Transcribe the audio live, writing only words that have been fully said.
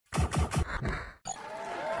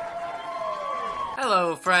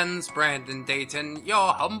Hello friends, Brandon Dayton,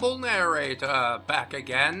 your humble narrator, back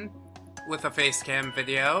again with a facecam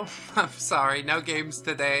video. I'm sorry, no games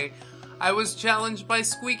today. I was challenged by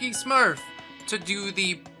Squeaky Smurf to do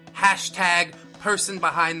the hashtag person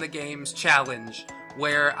behind the games challenge,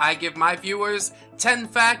 where I give my viewers 10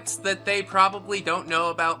 facts that they probably don't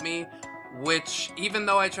know about me, which, even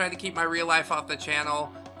though I try to keep my real life off the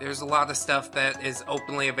channel, there's a lot of stuff that is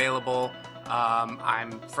openly available.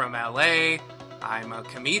 I'm from LA, I'm a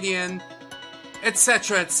comedian,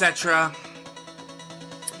 etc, etc.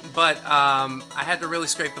 But I had to really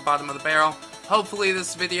scrape the bottom of the barrel. Hopefully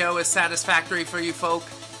this video is satisfactory for you folk,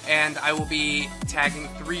 and I will be tagging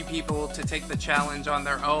 3 people to take the challenge on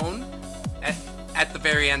their own at the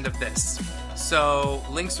very end of this. So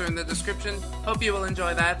links are in the description. Hope you will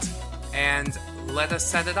enjoy that, and let us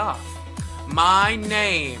set it off. My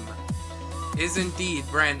name is indeed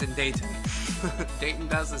Brandon Dayton. Dayton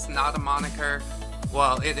Does is not a moniker.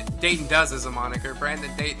 Well, Dayton Does is a moniker.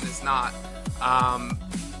 Brandon Dayton is not.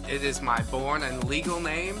 It is my born and legal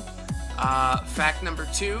name. Fact number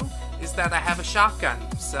 2 is that I have a shotgun,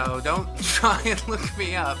 so don't try and look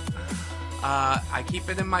me up. I keep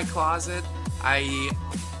it in my closet. I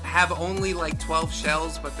have only like 12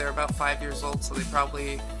 shells, but they're about 5 years old, so they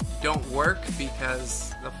probably don't work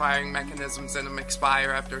because the firing mechanisms in them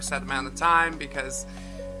expire after a set amount of time because,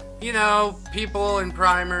 you know, people and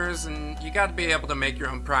primers, and you got to be able to make your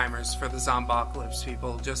own primers for the zombocalypse,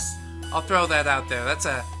 people. Just, I'll throw that out there. That's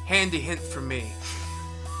a handy hint for me.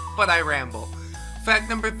 But I ramble. Fact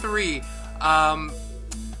number 3,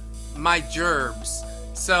 my gerbs.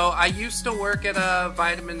 So I used to work at a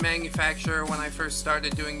vitamin manufacturer when I first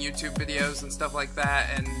started doing YouTube videos and stuff like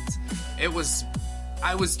that, and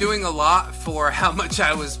I was doing a lot for how much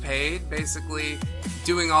I was paid, basically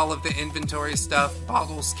doing all of the inventory stuff,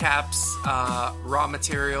 bottles, caps, raw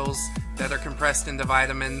materials that are compressed into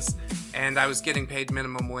vitamins, and I was getting paid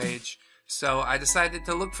minimum wage. So I decided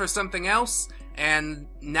to look for something else, and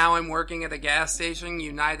now I'm working at a gas station,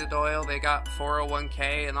 United Oil. They got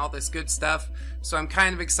 401k and all this good stuff, so I'm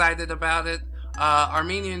kind of excited about it.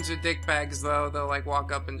 Armenians are dickbags though. They'll like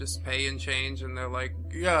walk up and just pay and change, and they're like,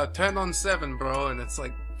 yeah, 10 on 7, bro, and it's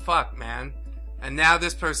like, fuck, man. And now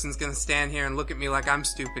this person's gonna stand here and look at me like I'm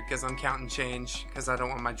stupid because I'm counting change, because I don't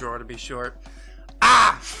want my drawer to be short.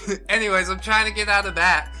 Anyways, I'm trying to get out of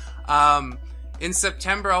that. In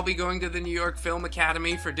September, I'll be going to the New York Film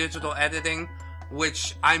Academy for digital editing,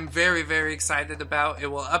 which I'm very, very excited about. It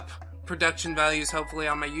will up production values, hopefully,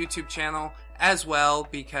 on my YouTube channel as well,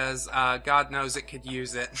 because God knows it could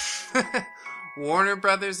use it. Warner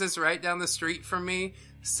Brothers is right down the street from me,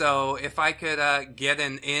 so if I could get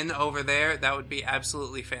an in over there, that would be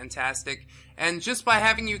absolutely fantastic. And just by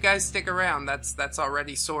having you guys stick around, that's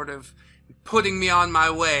already sort of putting me on my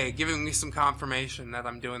way, giving me some confirmation that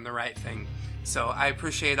I'm doing the right thing. So I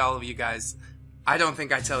appreciate all of you guys. I don't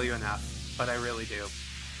think I tell you enough, but I really do.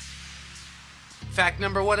 Fact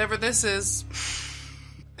number whatever this is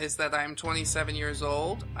that I'm 27 years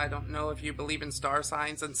old. I don't know if you believe in star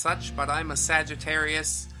signs and such, but I'm a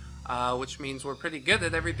Sagittarius, which means we're pretty good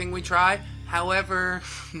at everything we try. However,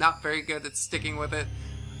 not very good at sticking with it.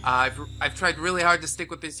 I've tried really hard to stick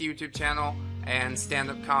with this YouTube channel and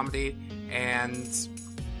stand-up comedy and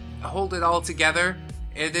hold it all together.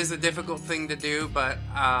 It is a difficult thing to do, but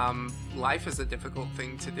life is a difficult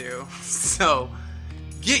thing to do. So,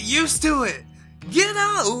 get used to it! Get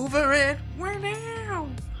over it! We're now!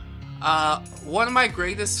 One of my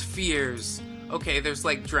greatest fears... Okay, there's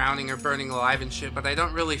like drowning or burning alive and shit, but I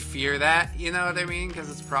don't really fear that, you know what I mean? Because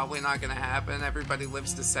it's probably not gonna happen. Everybody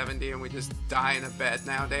lives to 70 and we just die in a bed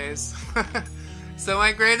nowadays. So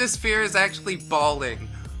my greatest fear is actually balding.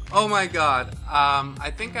 Oh my god.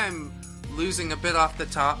 I think I'm losing a bit off the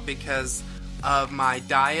top because of my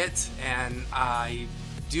diet, and I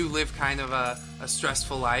do live kind of a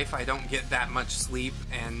stressful life. I don't get that much sleep,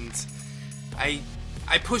 and I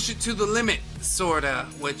push it to the limit, sorta,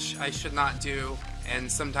 which I should not do,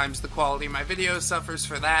 and sometimes the quality of my videos suffers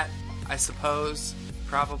for that, I suppose,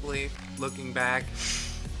 probably, looking back.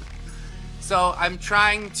 So I'm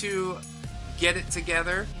trying to get it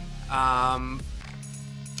together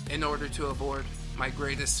in order to avoid my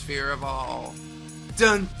greatest fear of all.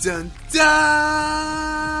 Dun dun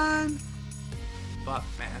dun! Fuck,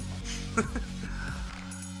 man.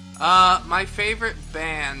 My favorite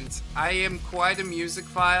band. I am quite a music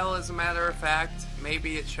file, as a matter of fact.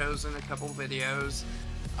 Maybe it shows in a couple videos.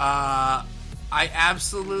 I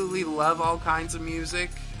absolutely love all kinds of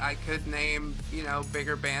music. I could name, you know,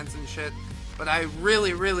 bigger bands and shit. But I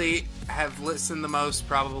really, really have listened the most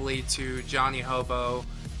probably to Johnny Hobo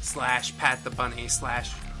 / Pat the Bunny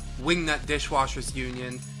 / Wingnut Dishwashers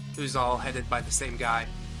Union, who's all headed by the same guy.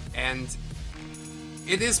 And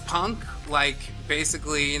it is punk, like,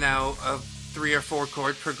 basically, you know, a 3 or 4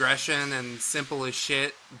 chord progression and simple as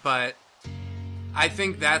shit, but I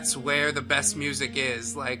think that's where the best music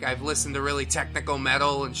is. Like, I've listened to really technical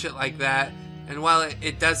metal and shit like that, and while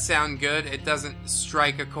it does sound good, it doesn't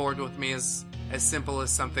strike a chord with me as simple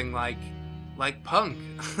as something like punk.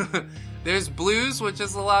 There's blues, which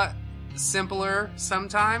is a lot simpler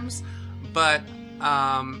sometimes, but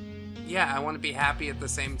yeah, I want to be happy at the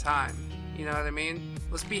same time. You know what I mean?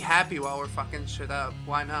 Let's be happy while we're fucking shit up.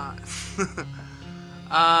 Why not?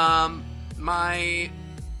 My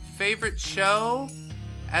favorite show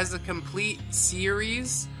as a complete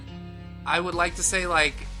series, I would like to say,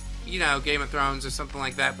 like, you know, Game of Thrones or something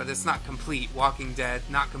like that, but it's not complete. Walking Dead,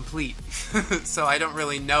 not complete. So I don't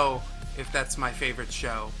really know if that's my favorite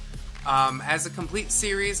show. As a complete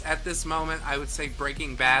series at this moment, I would say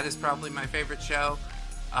Breaking Bad is probably my favorite show.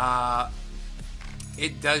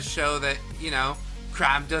 It does show that, you know,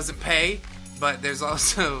 crime doesn't pay, but there's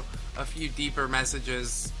also a few deeper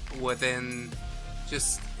messages within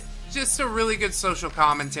just a really good social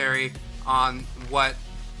commentary on what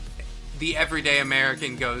the everyday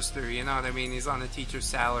American goes through. You know what I mean? He's on a teacher's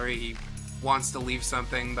salary, he wants to leave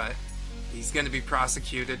something, but he's going to be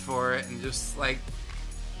prosecuted for it, and just like,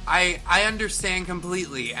 I understand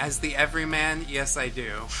completely. As the everyman, yes I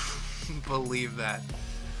do. Believe that.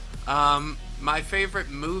 My favorite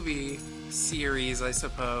movie series, I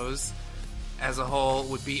suppose, as a whole,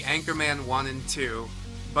 would be Anchorman 1 and 2,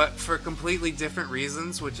 but for completely different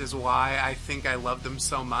reasons, which is why I think I love them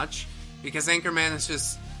so much, because Anchorman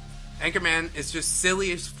is just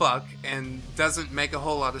silly as fuck and doesn't make a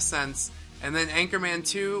whole lot of sense, and then Anchorman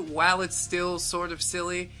 2, while it's still sort of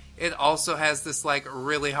silly, it also has this, like,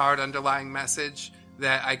 really hard underlying message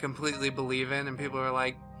that I completely believe in, and people are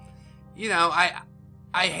like, you know,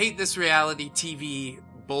 I hate this reality TV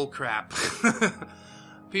bullcrap.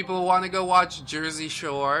 People want to go watch Jersey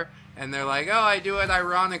Shore, and they're like, oh, I do it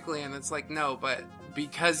ironically, and it's like, no, but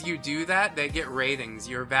because you do that, they get ratings.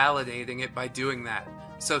 You're validating it by doing that.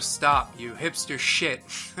 So stop, you hipster shit.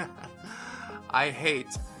 I hate.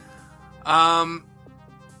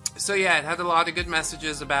 So yeah, it had a lot of good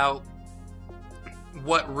messages about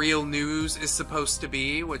what real news is supposed to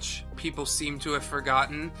be, which people seem to have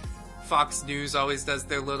forgotten. Fox News always does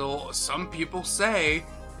their little, some people say,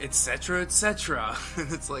 etc., etc.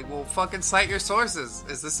 And it's like, well, fucking cite your sources.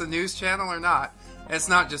 Is this a news channel or not? And it's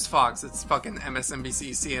not just Fox, it's fucking MSNBC,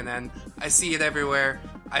 CNN. I see it everywhere.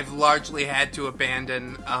 I've largely had to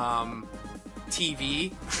abandon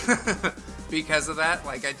TV because of that.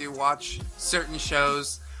 Like, I do watch certain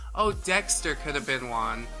shows. Oh, Dexter could have been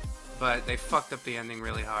one, but they fucked up the ending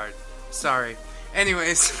really hard. Sorry.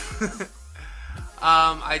 Anyways,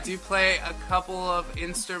 I do play a couple of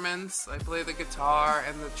instruments. I play the guitar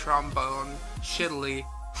and the trombone shittily.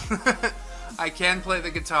 I can play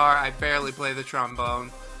the guitar, I barely play the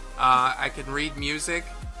trombone. I can read music,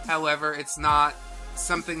 however, it's not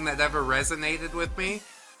something that ever resonated with me.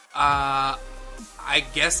 I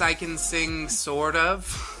guess I can sing, sort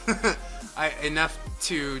of. Enough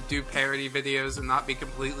to do parody videos and not be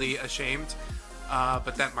completely ashamed.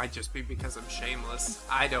 But that might just be because I'm shameless.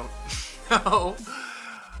 I don't know.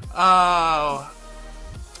 Oh,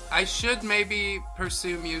 I should maybe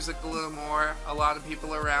pursue music a little more. A lot of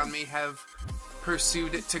people around me have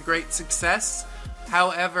pursued it to great success.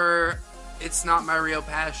 However, it's not my real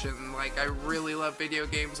passion. Like, I really love video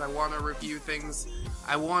games. I want to review things.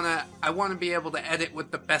 I want to be able to edit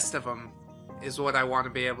with the best of them, is what I want to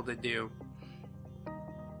be able to do.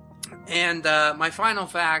 And my final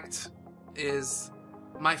fact is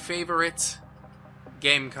my favorite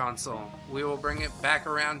game console. We will bring it back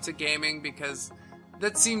around to gaming because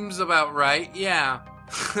that seems about right. Yeah.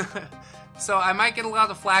 So I might get a lot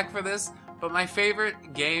of flack for this, but my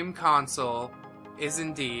favorite game console is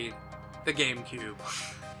indeed the GameCube.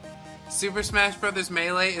 Super Smash Bros.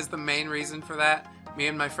 Melee is the main reason for that. Me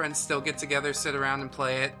and my friends still get together, sit around and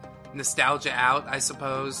play it. Nostalgia out, I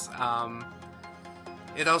suppose.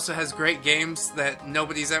 It also has great games that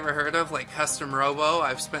nobody's ever heard of, like Custom Robo.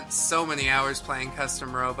 I've spent so many hours playing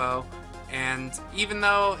Custom Robo, and even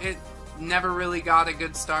though it never really got a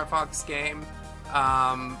good Star Fox game,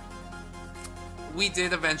 we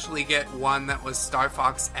did eventually get one that was Star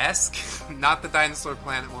Fox-esque, not the Dinosaur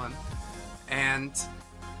Planet one, and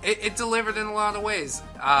it delivered in a lot of ways.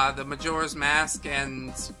 The Majora's Mask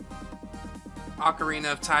and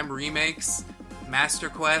Ocarina of Time remakes, Master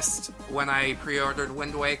Quest, when I pre-ordered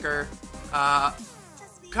Wind Waker.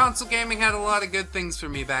 Console gaming had a lot of good things for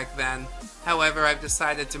me back then. However, I've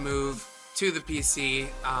decided to move to the PC,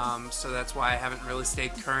 so that's why I haven't really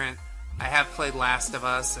stayed current. I have played Last of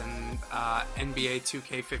Us and NBA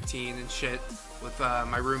 2K15 and shit with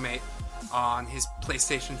my roommate on his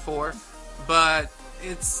PlayStation 4, but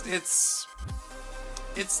it's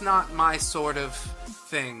not my sort of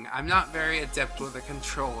thing. I'm not very adept with a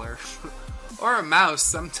controller or a mouse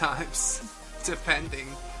sometimes, depending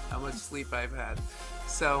how much sleep I've had.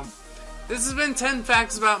 So this has been 10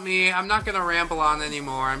 facts about me. I'm not gonna ramble on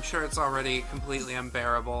anymore. I'm sure it's already completely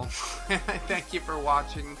unbearable. Thank you for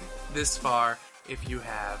watching this far, if you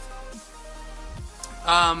have.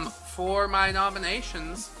 For my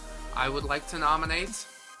nominations, I would like to nominate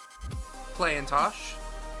Playantosh,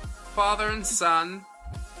 Father and Son,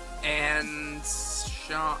 and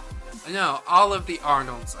Sean. No, all of the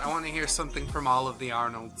Arnolds. I want to hear something from all of the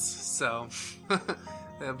Arnolds, so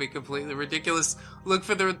that'll be completely ridiculous. Look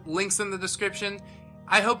for the links in the description.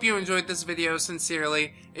 I hope you enjoyed this video,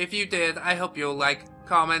 sincerely. If you did, I hope you'll like,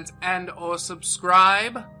 comment, and or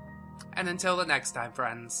subscribe. And until the next time,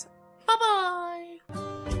 friends, bye-bye!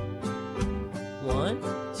 1,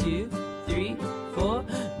 2, 3, 4.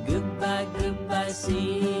 Goodbye, goodbye,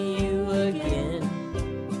 see you again.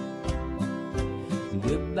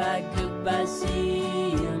 Goodbye, goodbye,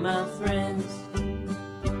 see you, my friends.